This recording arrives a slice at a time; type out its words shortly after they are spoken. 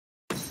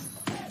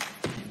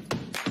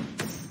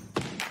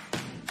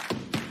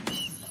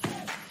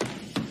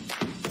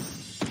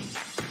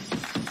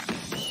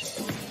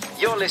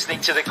You're listening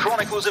to the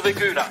Chronicles of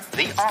Aguna,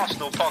 the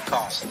Arsenal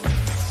podcast.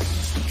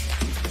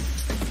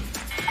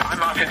 I'm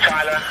Martin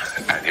Tyler,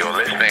 and you're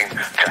listening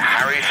to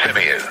Harry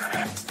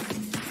Symeou.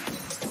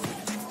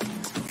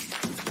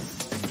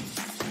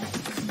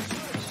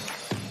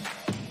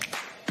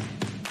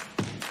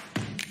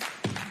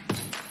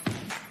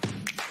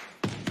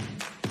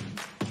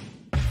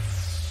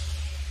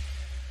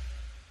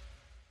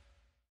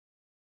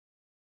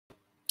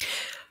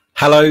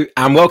 Hello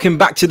and welcome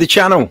back to the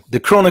channel, the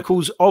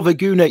Chronicles of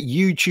Aguna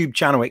YouTube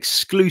channel,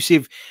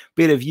 exclusive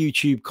bit of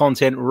YouTube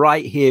content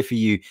right here for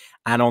you.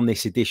 And on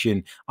this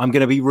edition, I'm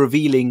going to be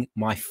revealing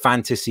my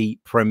Fantasy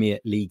Premier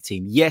League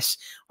team. Yes,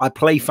 I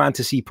play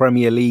Fantasy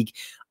Premier League.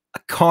 I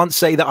can't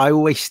say that I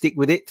always stick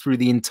with it through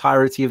the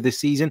entirety of the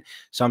season.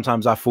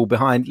 Sometimes I fall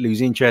behind,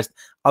 lose interest.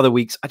 Other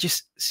weeks, I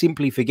just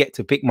simply forget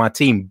to pick my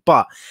team.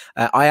 But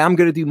I am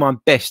going to do my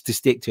best to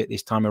stick to it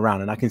this time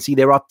around. And I can see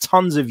there are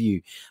tons of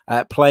you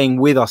playing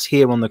with us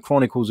here on the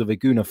Chronicles of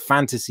Aguna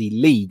Fantasy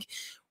League,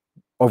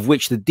 of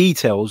which the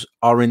details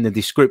are in the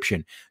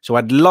description. So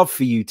I'd love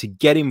for you to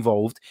get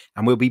involved,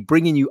 and we'll be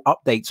bringing you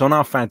updates on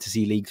our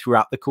fantasy league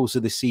throughout the course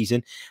of the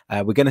season.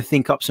 We're going to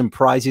think up some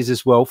prizes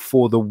as well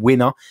for the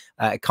winner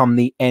come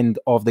the end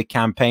of the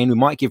campaign. We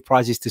might give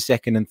prizes to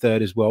second and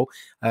third as well.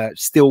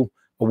 Still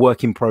a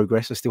work in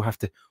progress. I still have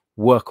to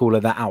work all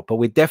of that out, but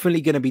we're definitely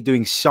going to be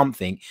doing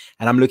something,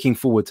 and I'm looking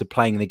forward to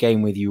playing the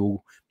game with you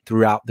all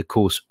throughout the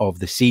course of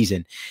the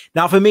season.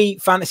 Now, for me,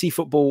 fantasy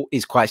football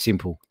is quite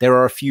simple. There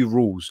are a few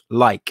rules,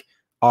 like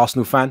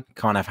Arsenal fan,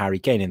 can't have Harry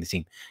Kane in the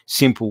team.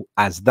 Simple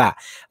as that.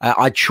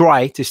 I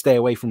try to stay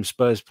away from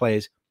Spurs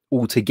players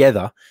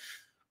altogether,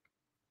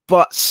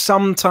 but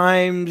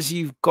sometimes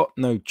you've got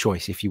no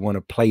choice if you want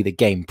to play the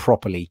game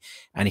properly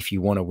and if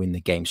you want to win the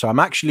game. So I'm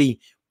actually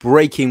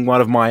breaking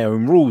one of my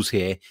own rules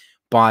here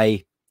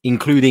by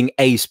including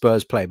a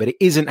Spurs player, but it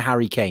isn't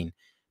Harry Kane.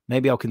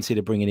 Maybe I'll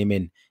consider bringing him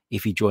in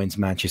if he joins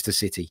Manchester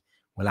City.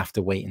 We'll have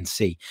to wait and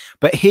see.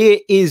 But here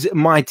is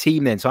my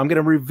team then. So I'm going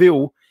to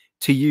reveal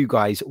to you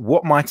guys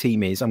what my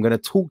team is. I'm going to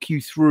talk you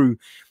through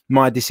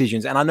my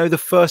decisions. And I know the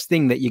first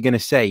thing that you're going to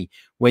say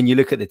when you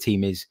look at the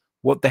team is,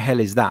 what the hell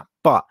is that?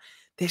 But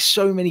there's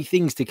so many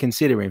things to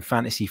consider in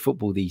fantasy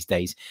football these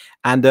days.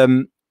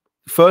 And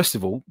first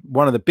of all,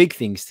 one of the big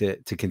things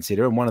to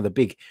consider, and one of the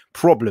big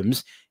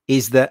problems,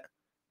 is that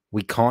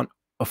we can't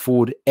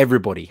afford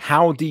everybody.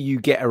 How do you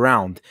get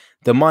around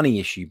the money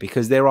issue?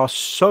 Because there are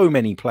so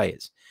many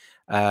players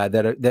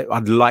that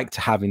I'd like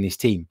to have in this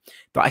team,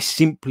 but I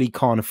simply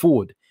can't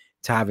afford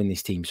to have in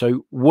this team.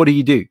 So what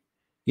do?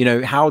 You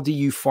know, how do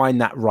you find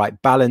that right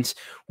balance?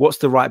 What's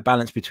the right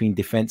balance between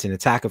defense and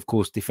attack? Of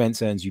course,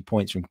 defense earns you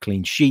points from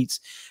clean sheets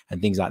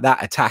and things like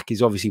that. Attack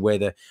is obviously where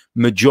the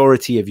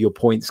majority of your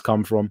points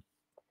come from.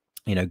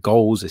 You know,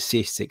 goals,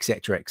 assists,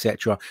 etc.,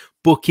 etc.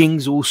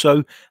 Bookings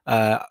also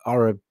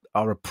are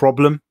a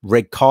problem.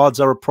 Red cards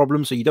are a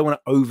problem. So you don't want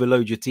to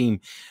overload your team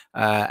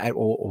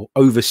or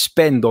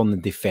overspend on the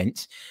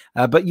defense.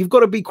 But you've got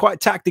to be quite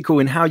tactical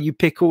in how you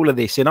pick all of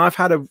this. And I've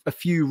had a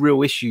few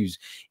real issues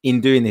in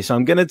doing this.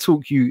 I'm going to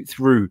talk you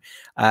through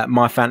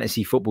my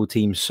fantasy football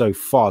team so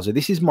far. So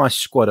this is my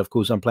squad. Of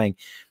course, I'm playing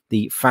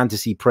the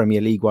Fantasy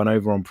Premier League one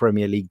over on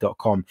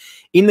premierleague.com.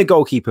 In the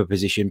goalkeeper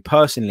position,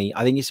 personally,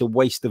 I think it's a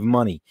waste of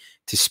money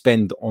to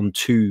spend on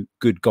two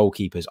good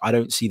goalkeepers. I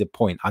don't see the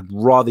point. I'd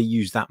rather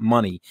use that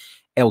money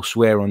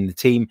elsewhere on the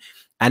team.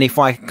 And if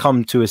I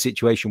come to a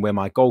situation where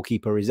my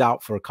goalkeeper is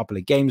out for a couple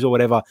of games or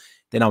whatever,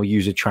 then I'll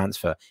use a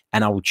transfer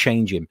and I will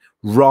change him,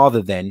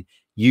 rather than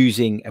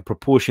using a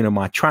proportion of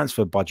my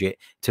transfer budget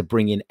to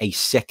bring in a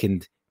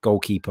second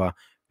goalkeeper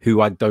who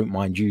I don't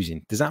mind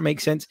using. Does that make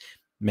sense?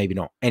 Maybe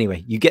not.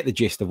 Anyway, you get the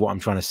gist of what I'm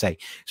trying to say.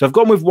 So I've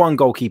gone with one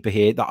goalkeeper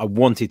here that I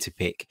wanted to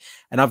pick,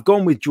 and I've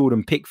gone with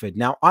Jordan Pickford.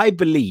 Now, I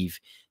believe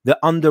that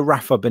under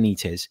Rafa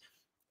Benitez,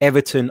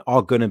 Everton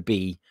are going to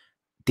be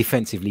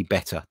defensively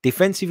better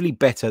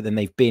than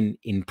they've been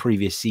in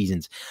previous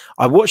seasons.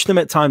 I watched them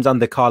at times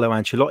under Carlo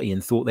Ancelotti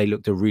and thought they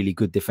looked a really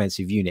good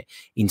defensive unit.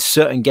 In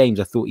certain games,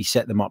 I thought he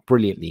set them up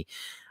brilliantly.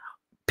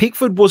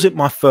 Pickford wasn't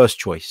my first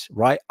choice,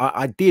 right?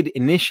 I did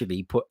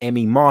initially put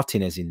Emi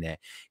Martinez in there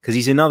because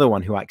he's another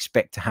one who I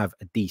expect to have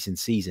a decent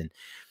season.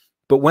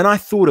 But when I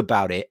thought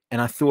about it, and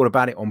I thought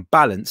about it on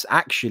balance,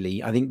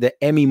 actually, I think that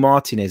Emi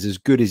Martinez, as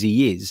good as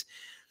he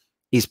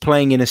is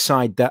playing in a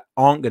side that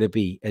aren't going to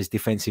be as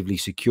defensively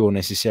secure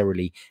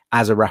necessarily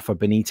as a Rafa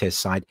Benitez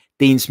side.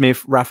 Dean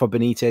Smith, Rafa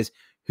Benitez,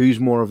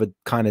 who's more of a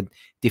kind of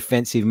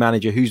defensive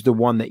manager, who's the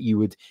one that you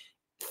would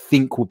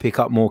think will pick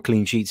up more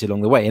clean sheets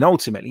along the way. And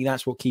ultimately,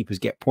 that's what keepers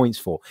get points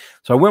for.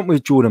 So I went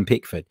with Jordan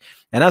Pickford.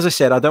 And as I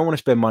said, I don't want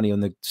to spend money on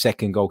the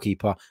second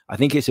goalkeeper. I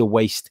think it's a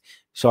waste.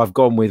 So I've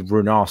gone with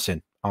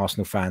Runarsson.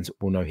 Arsenal fans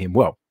will know him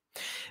well.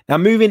 Now,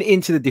 moving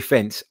into the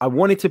defense, I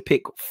wanted to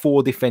pick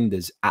 4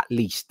 defenders at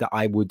least that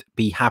I would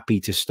be happy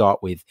to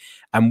start with.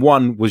 And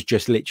one was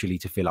just literally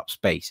to fill up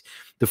space.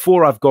 The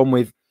 4 I've gone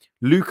with: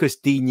 Lucas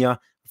Digne.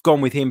 I've gone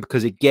with him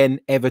because,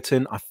 again,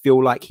 Everton, I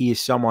feel like he is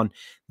someone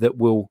that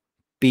will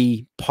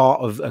be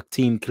part of a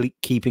team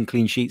keeping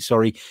clean sheets,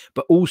 sorry,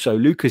 but also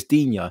Lucas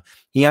Digne,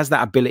 he has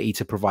that ability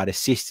to provide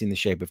assists in the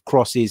shape of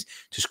crosses,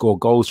 to score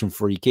goals from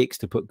free kicks,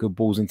 to put good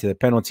balls into the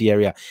penalty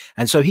area.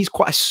 And so he's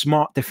quite a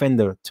smart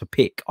defender to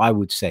pick, I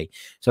would say.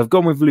 So I've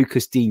gone with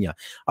Lucas Digne.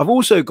 I've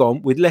also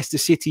gone with Leicester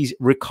City's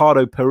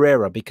Ricardo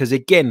Pereira because,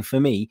 again, for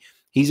me,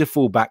 he's a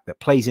fullback that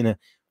plays in a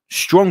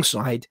strong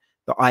side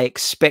that I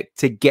expect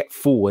to get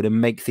forward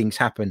and make things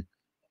happen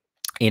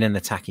in an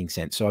attacking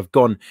sense. So I've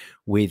gone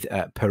with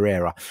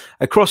Pereira.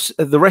 Across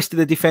the rest of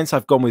the defense,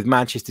 I've gone with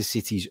Manchester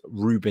City's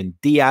Ruben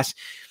Diaz.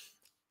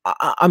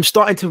 I'm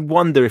starting to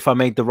wonder if I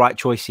made the right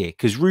choice here,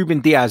 because Ruben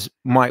Diaz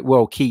might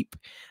well keep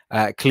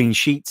clean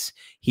sheets.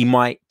 He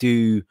might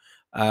do,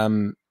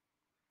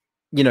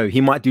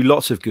 he might do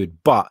lots of good,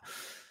 but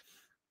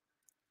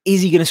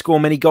is he going to score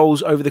many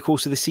goals over the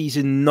course of the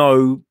season?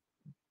 No.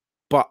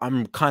 But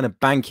I'm kind of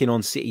banking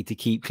on City to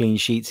keep clean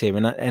sheets here.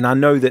 And I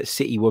know that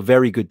City were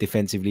very good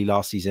defensively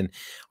last season.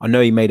 I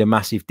know he made a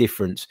massive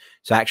difference.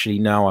 So actually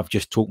now I've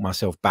just talked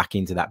myself back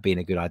into that being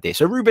a good idea.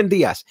 So Ruben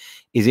Diaz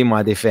is in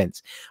my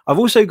defense. I've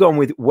also gone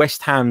with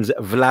West Ham's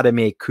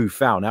Vladimir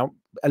Coufal. Now,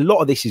 a lot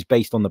of this is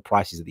based on the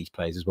prices of these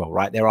players as well,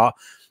 right? There are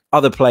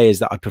other players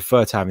that I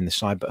prefer to have in the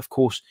side, but of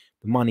course,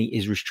 the money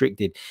is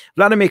restricted.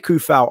 Vladimir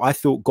Coufal, I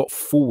thought, got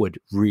forward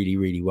really,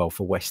 really well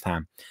for West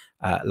Ham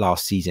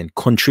last season,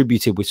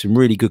 contributed with some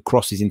really good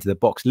crosses into the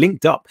box,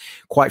 linked up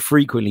quite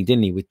frequently,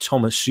 didn't he, with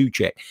Thomas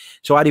Souček.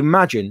 So I'd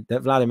imagine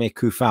that Vladimir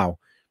Coufal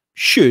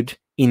should,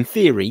 in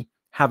theory,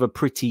 have a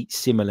pretty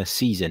similar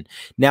season.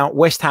 Now,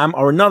 West Ham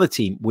are another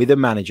team with a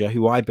manager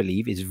who I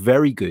believe is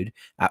very good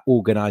at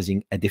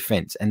organising a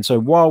defence. And so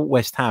while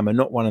West Ham are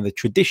not one of the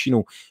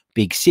traditional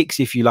big six,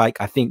 if you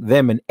like, I think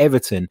them and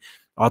Everton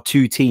are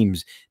two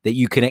teams that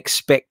you can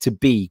expect to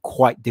be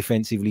quite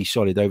defensively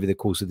solid over the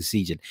course of the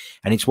season.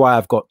 And it's why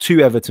I've got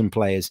two Everton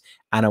players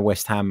and a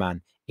West Ham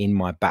man in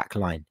my back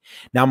line.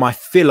 Now, my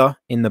filler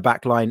in the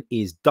back line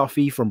is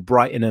Duffy from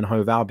Brighton and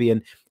Hove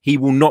Albion. He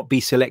will not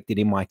be selected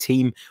in my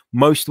team.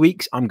 Most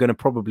weeks, I'm going to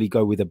probably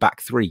go with a back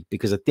three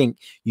because I think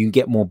you can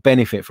get more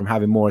benefit from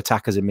having more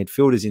attackers and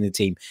midfielders in the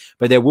team.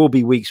 But there will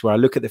be weeks where I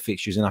look at the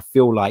fixtures and I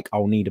feel like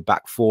I'll need a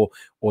back four,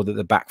 or that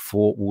the back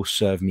four will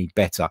serve me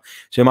better.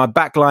 So my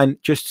back line,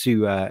 just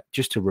to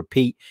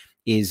repeat,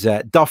 is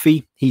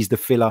Duffy, he's the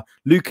filler,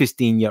 Lucas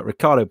Digne,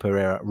 Ricardo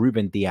Pereira,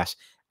 Ruben Diaz,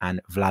 and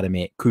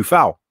Vladimir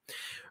Coufal.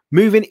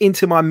 Moving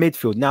into my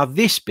midfield. Now,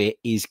 this bit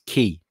is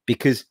key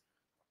because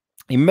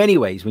in many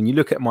ways, when you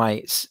look at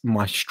my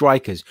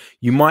strikers,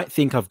 you might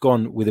think I've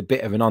gone with a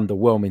bit of an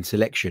underwhelming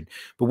selection.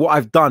 But what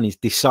I've done is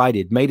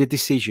made a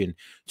decision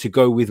to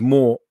go with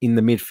more in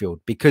the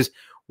midfield. Because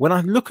when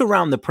I look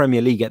around the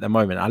Premier League at the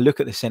moment, I look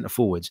at the centre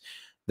forwards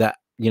that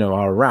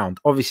are around.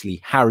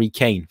 Obviously, Harry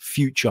Kane,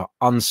 future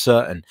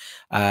uncertain,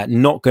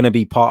 not going to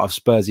be part of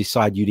Spurs'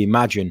 side, you'd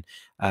imagine,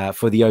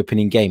 for the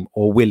opening game,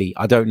 or will he?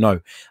 I don't know.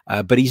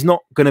 But he's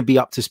not going to be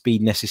up to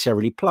speed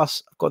necessarily.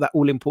 Plus, I've got that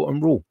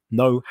all-important rule,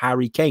 no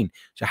Harry Kane.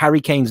 So Harry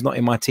Kane's not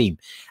in my team.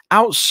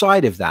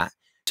 Outside of that,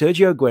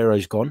 Sergio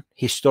Aguero's gone.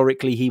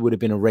 Historically, he would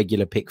have been a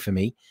regular pick for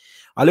me.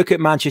 I look at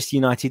Manchester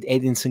United,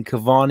 Edinson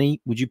Cavani.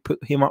 Would you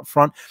put him up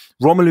front?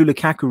 Romelu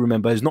Lukaku,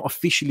 remember, has not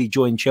officially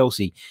joined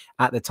Chelsea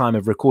at the time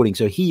of recording.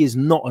 So he is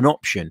not an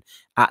option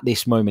at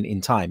this moment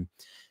in time.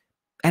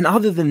 And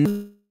other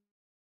than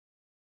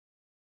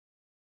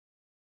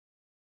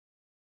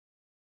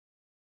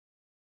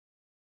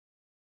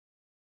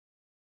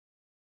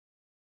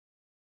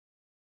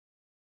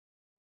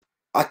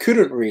I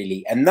couldn't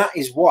really, and that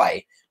is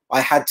why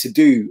I had to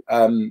do.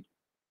 That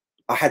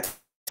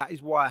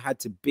is why I had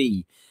to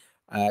be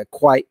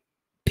quite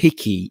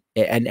picky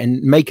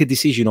and make a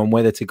decision on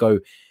whether to go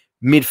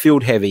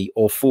midfield heavy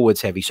or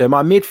forwards heavy. So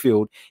my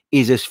midfield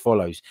is as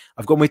follows.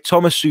 I've gone with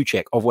Thomas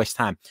Souček of West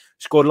Ham.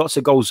 Scored lots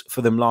of goals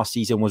for them last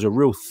season, was a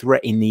real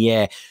threat in the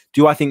air.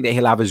 Do I think that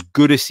he'll have as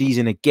good a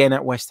season again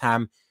at West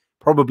Ham?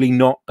 Probably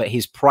not, but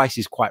his price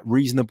is quite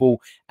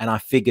reasonable, and I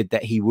figured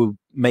that he will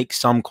make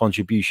some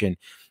contribution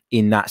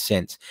in that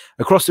sense.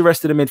 Across the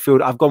rest of the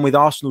midfield, I've gone with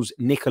Arsenal's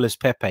Nicolas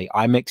Pepe.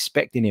 I'm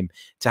expecting him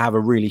to have a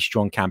really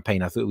strong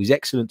campaign. I thought it was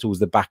excellent towards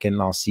the back end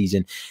last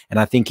season,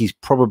 and I think he's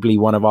probably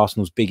one of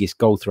Arsenal's biggest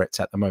goal threats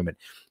at the moment.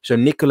 So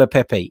Nicolas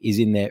Pepe is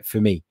in there for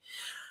me.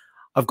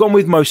 I've gone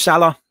with Mo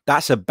Salah.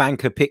 That's a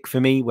banker pick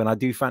for me. When I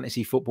do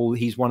fantasy football,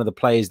 he's one of the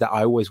players that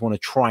I always want to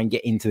try and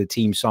get into the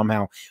team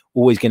somehow.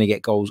 Always going to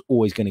get goals,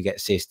 always going to get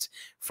assists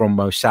from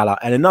Mo Salah.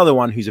 And another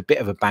one who's a bit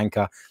of a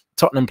banker,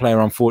 Tottenham player,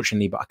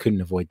 unfortunately, but I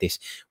couldn't avoid this,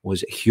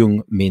 was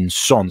Heung-min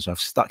Son. So I've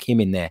stuck him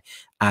in there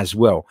as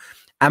well.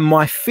 And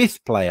my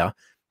fifth player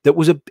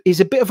that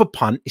is a bit of a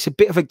punt. It's a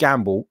bit of a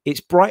gamble.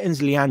 It's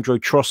Brighton's Leandro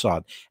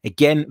Trossard.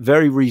 Again,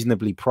 very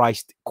reasonably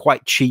priced,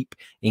 quite cheap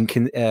in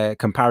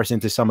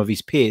comparison to some of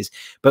his peers.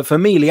 But for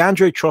me,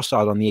 Leandro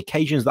Trossard, on the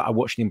occasions that I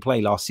watched him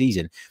play last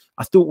season,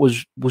 I thought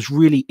was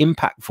really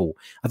impactful.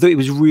 I thought he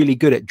was really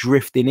good at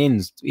drifting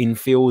in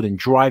field and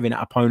driving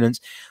at opponents.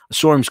 I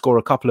saw him score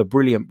a couple of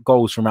brilliant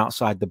goals from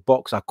outside the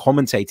box. I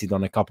commentated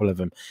on a couple of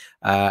them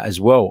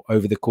as well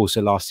over the course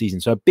of last season.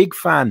 So a big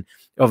fan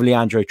of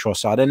Leandro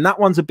Trossard. And that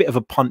one's a bit of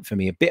a punt for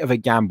me, a bit of a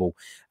gamble.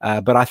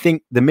 But I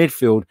think the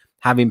midfield,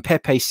 having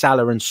Pepe,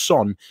 Salah and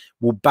Son,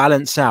 will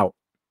balance out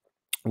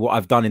what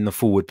I've done in the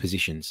forward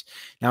positions.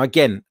 Now,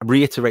 again,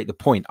 reiterate the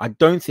point. I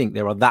don't think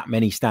there are that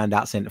many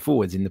standout centre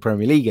forwards in the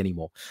Premier League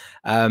anymore.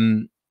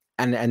 And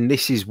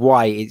this is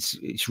why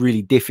it's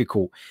really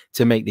difficult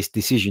to make this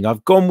decision.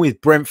 I've gone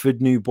with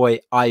Brentford new boy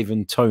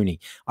Ivan Toney.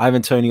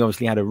 Ivan Toney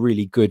obviously had a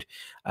really good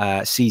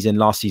season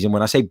last season.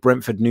 When I say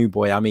Brentford new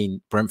boy, I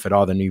mean Brentford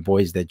are the new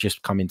boys. They're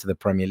just come into the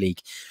Premier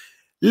League.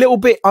 Little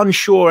bit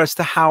unsure as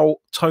to how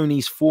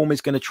Tony's form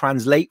is going to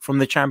translate from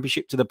the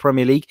Championship to the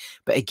Premier League,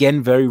 but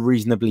again, very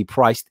reasonably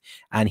priced,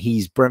 and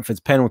he's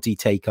Brentford's penalty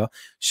taker.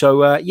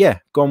 So, yeah,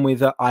 gone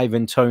with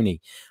Ivan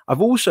Toney.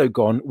 I've also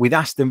gone with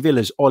Aston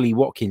Villa's Ollie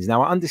Watkins.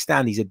 Now, I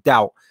understand he's a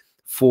doubt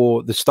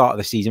for the start of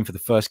the season, for the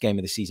first game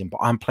of the season, but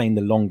I'm playing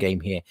the long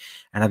game here,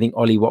 and I think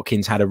Ollie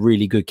Watkins had a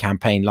really good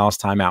campaign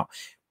last time out.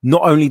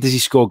 Not only does he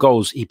score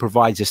goals, he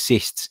provides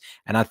assists,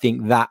 and I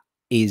think that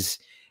is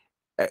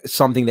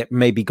something that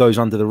maybe goes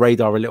under the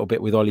radar a little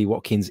bit with Ollie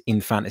Watkins in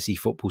fantasy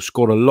football.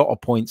 Scored a lot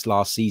of points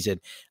last season.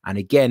 And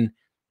again,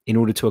 in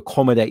order to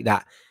accommodate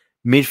that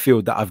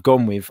midfield that I've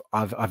gone with,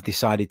 I've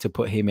decided to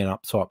put him in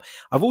up top.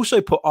 I've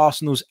also put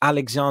Arsenal's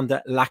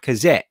Alexander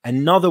Lacazette,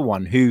 another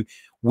one who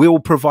will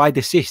provide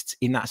assists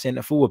in that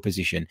centre forward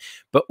position.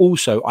 But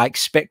also, I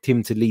expect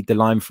him to lead the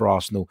line for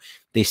Arsenal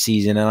this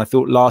season. And I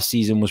thought last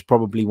season was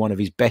probably one of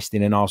his best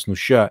in an Arsenal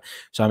shirt.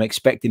 So I'm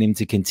expecting him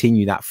to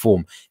continue that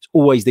form. It's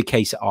always the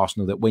case at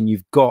Arsenal that when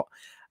you've got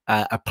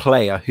a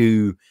player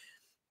who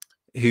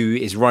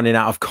is running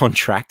out of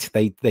contract,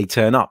 they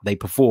turn up, they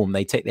perform,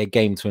 they take their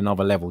game to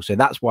another level. So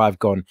that's why I've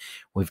gone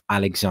with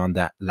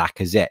Alexander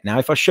Lacazette. Now,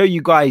 if I show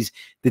you guys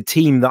the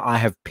team that I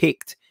have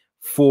picked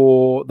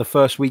for the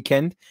first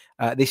weekend,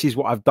 this is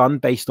what I've done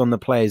based on the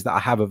players that I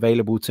have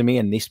available to me,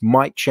 and this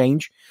might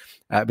change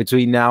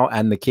between now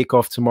and the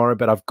kickoff tomorrow,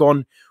 but I've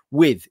gone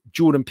with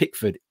Jordan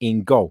Pickford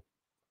in goal.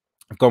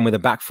 I've gone with a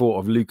back four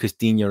of Lucas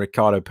Digne,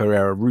 Ricardo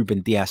Pereira,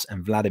 Ruben Dias,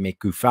 and Vladimir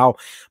Coufal.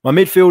 My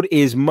midfield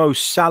is Mo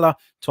Salah,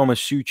 Thomas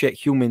Soucek,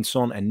 Heung-min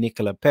Son, and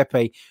Nicola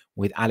Pepe,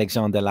 with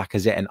Alexander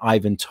Lacazette and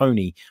Ivan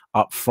Toney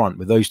up front.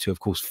 With those two, of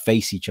course,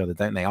 face each other,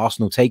 don't they?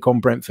 Arsenal take on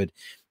Brentford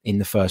in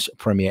the first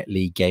Premier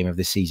League game of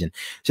the season.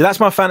 So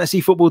that's my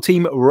fantasy football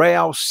team,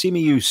 Real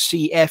Symeou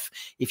CF.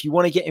 If you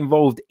want to get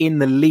involved in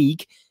the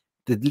league,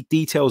 the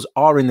details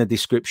are in the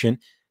description.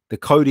 The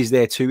code is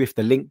there too if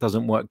the link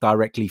doesn't work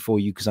directly for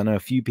you, because I know a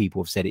few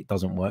people have said it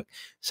doesn't work.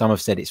 Some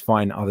have said it's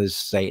fine, others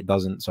say it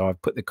doesn't. So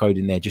I've put the code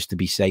in there just to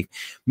be safe.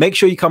 Make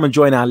sure you come and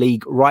join our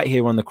league right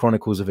here on the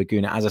Chronicles of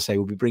Aguna. As I say,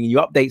 we'll be bringing you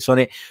updates on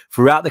it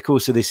throughout the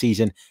course of this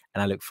season,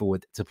 and I look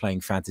forward to playing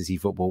fantasy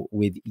football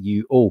with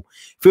you all.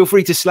 Feel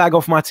free to slag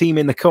off my team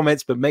in the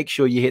comments, but make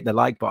sure you hit the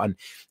like button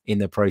in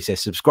the process.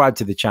 Subscribe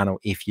to the channel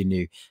if you're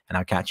new, and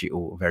I'll catch you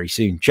all very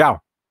soon.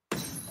 Ciao.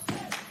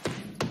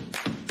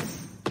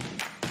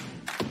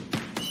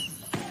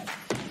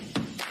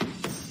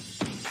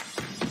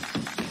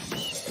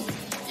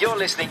 You're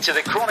listening to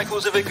the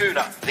Chronicles of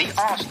Aguna, the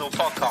Arsenal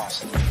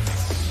podcast.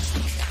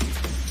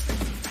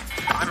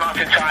 I'm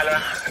Martin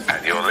Tyler,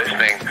 and you're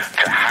listening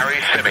to Harry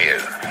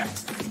Symeou.